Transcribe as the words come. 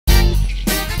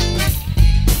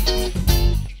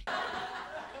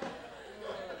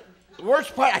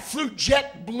worst part, I flew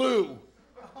JetBlue.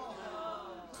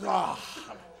 God,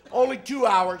 only 2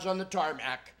 hours on the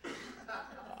tarmac.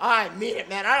 I mean it,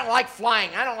 man. I don't like flying.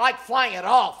 I don't like flying at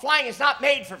all. Flying is not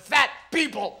made for fat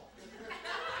people.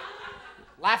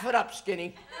 Laugh it up,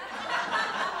 skinny.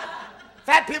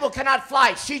 Fat people cannot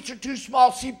fly. Seats are too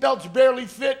small. Seatbelts barely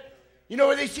fit. You know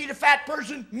where they seat a fat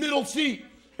person? Middle seat.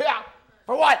 Yeah.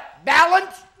 For what?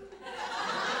 Balance?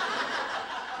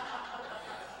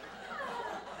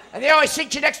 And they always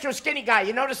sit you next to a skinny guy.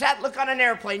 You notice that? Look on an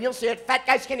airplane. You'll see it. Fat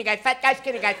guy, skinny guy, fat guy,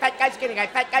 skinny guy, fat guy, skinny guy,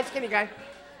 fat guy, skinny guy.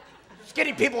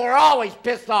 Skinny people are always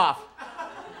pissed off.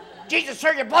 Jesus,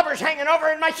 sir, your blubber's hanging over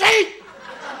in my seat.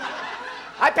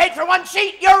 I paid for one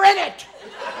seat. You're in it.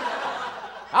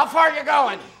 How far are you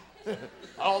going?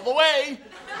 All the way.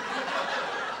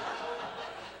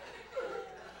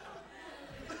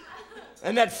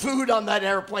 And that food on that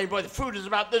airplane, boy, the food is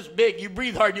about this big. You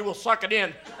breathe hard, you will suck it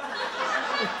in.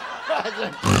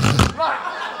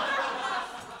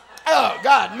 Oh,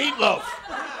 God, meatloaf.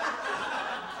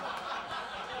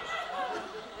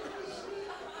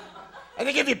 And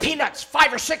they give you peanuts,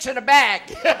 5 or 6 in a bag.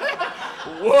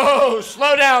 Whoa,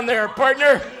 slow down there,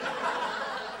 partner.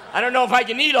 I don't know if I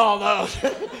can eat all those.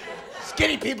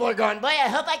 Skinny people are going, boy, I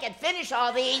hope I can finish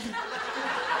all these.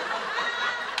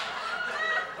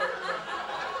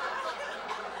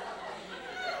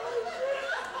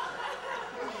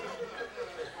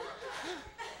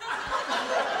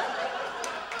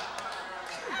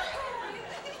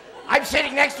 I'm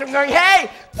sitting next to him going, hey!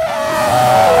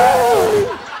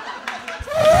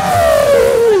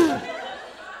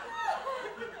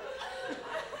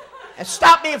 And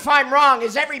stop me if I'm wrong.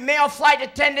 Is every male flight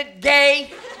attendant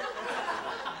gay?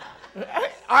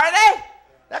 Are they?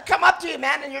 They'll come up to you,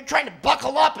 man, and you're trying to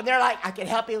buckle up, and they're like, I can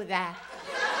help you with that.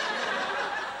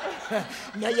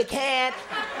 No, you can't.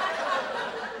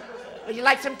 Would you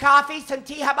like some coffee, some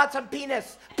tea? How about some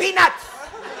peanuts? Peanuts!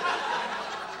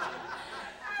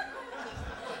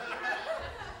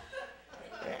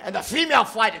 And the female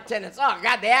flight attendants, oh,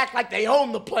 God, they act like they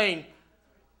own the plane.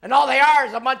 And all they are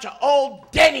is a bunch of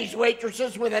old Denny's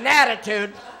waitresses with an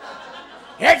attitude.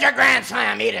 Here's your grand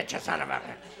slam, eat it, you son of a... I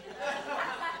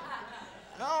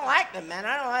don't like them, man,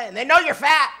 I don't like them. They know you're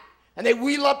fat. And they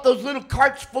wheel up those little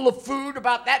carts full of food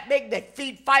about that big. They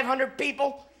feed 500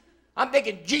 people. I'm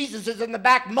thinking Jesus is in the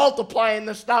back multiplying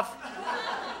the stuff.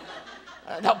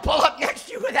 They'll pull up next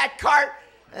to you with that cart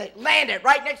and land it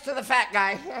right next to the fat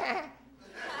guy.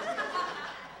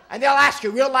 And they'll ask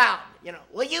you real loud, you know,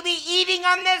 will you be eating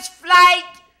on this flight?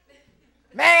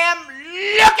 Ma'am,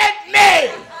 look at me!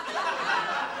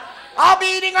 I'll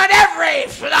be eating on every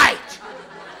flight.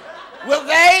 Will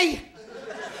they?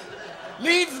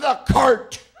 Leave the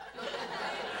cart.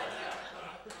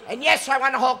 And yes, I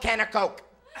want a whole can of Coke.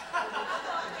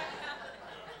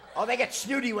 Oh, they get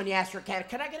snooty when you ask for a can.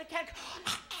 Can I get a can of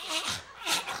Coke?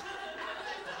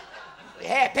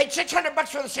 Yeah, I paid $600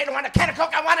 for the seat. I want a can of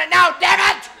Coke. I want it now,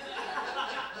 damn it!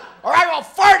 Or I will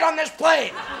fart on this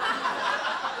plane.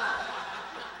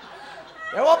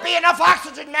 There won't be enough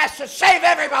oxygen masks to save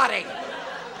everybody.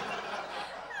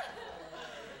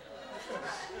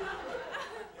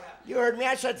 You heard me,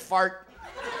 I said fart.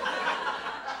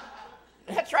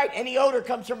 That's right, any odor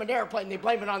comes from an airplane, they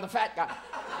blame it on the fat guy.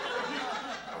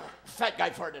 Fat guy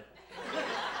farted.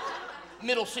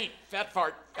 Middle seat, fat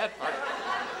fart, fat fart.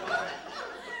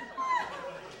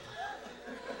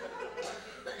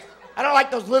 I don't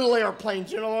like those little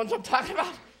airplanes, you know the ones I'm talking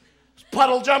about? Those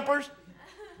puddle jumpers,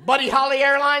 Buddy Holly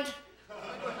Airlines.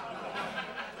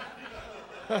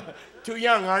 Too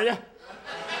young, are you?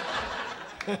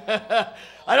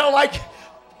 I don't like...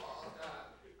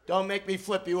 Don't make me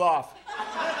flip you off.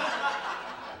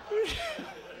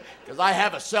 Because I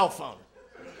have a cell phone.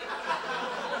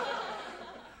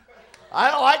 I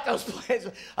don't like those planes.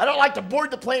 I don't like to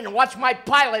board the plane and watch my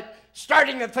pilot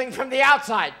starting the thing from the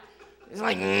outside. It's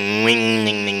like...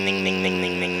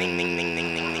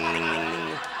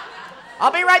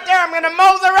 I'll be right there. I'm going to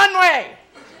mow the runway.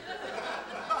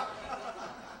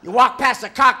 You walk past the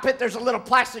cockpit, there's a little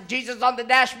plastic Jesus on the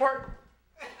dashboard.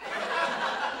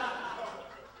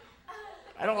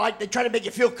 I don't like, they try to make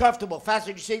you feel comfortable.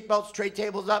 Fasten your seatbelts, tray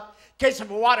tables up. In case of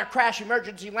a water crash,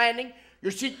 emergency landing,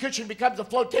 your seat cushion becomes a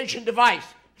flotation device.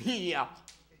 Yeah.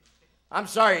 I'm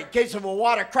sorry, in case of a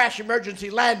water crash, emergency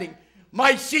landing,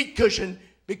 my seat cushion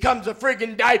becomes a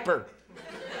friggin' diaper.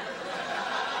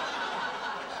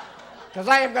 Because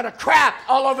I am going to crap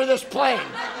all over this plane.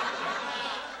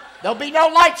 There'll be no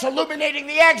lights illuminating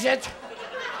the exit.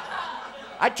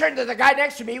 I turned to the guy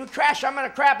next to me. He would crash. I'm going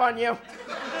to crap on you.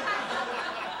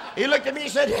 He looked at me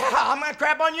and said, yeah, I'm going to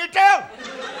crap on you too.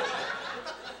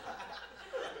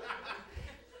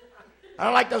 I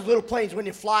don't like those little planes when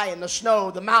you fly in the snow,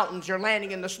 the mountains, you're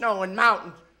landing in the snow and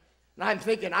mountains. And I'm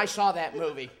thinking, I saw that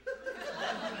movie.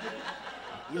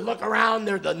 You look around,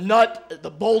 there's the nut, the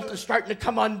bolt is starting to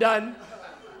come undone.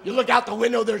 You look out the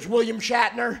window, there's William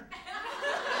Shatner.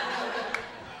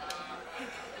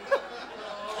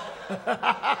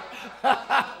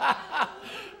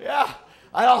 Yeah,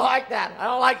 I don't like that. I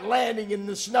don't like landing in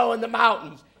the snow in the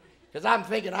mountains. Because I'm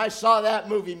thinking, I saw that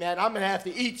movie, man. I'm going to have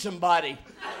to eat somebody.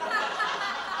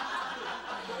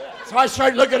 So I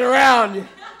started looking around.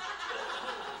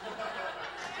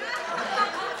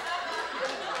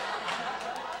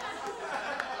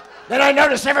 Then I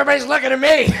noticed everybody's looking at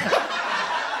me.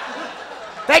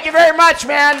 Thank you very much,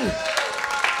 man.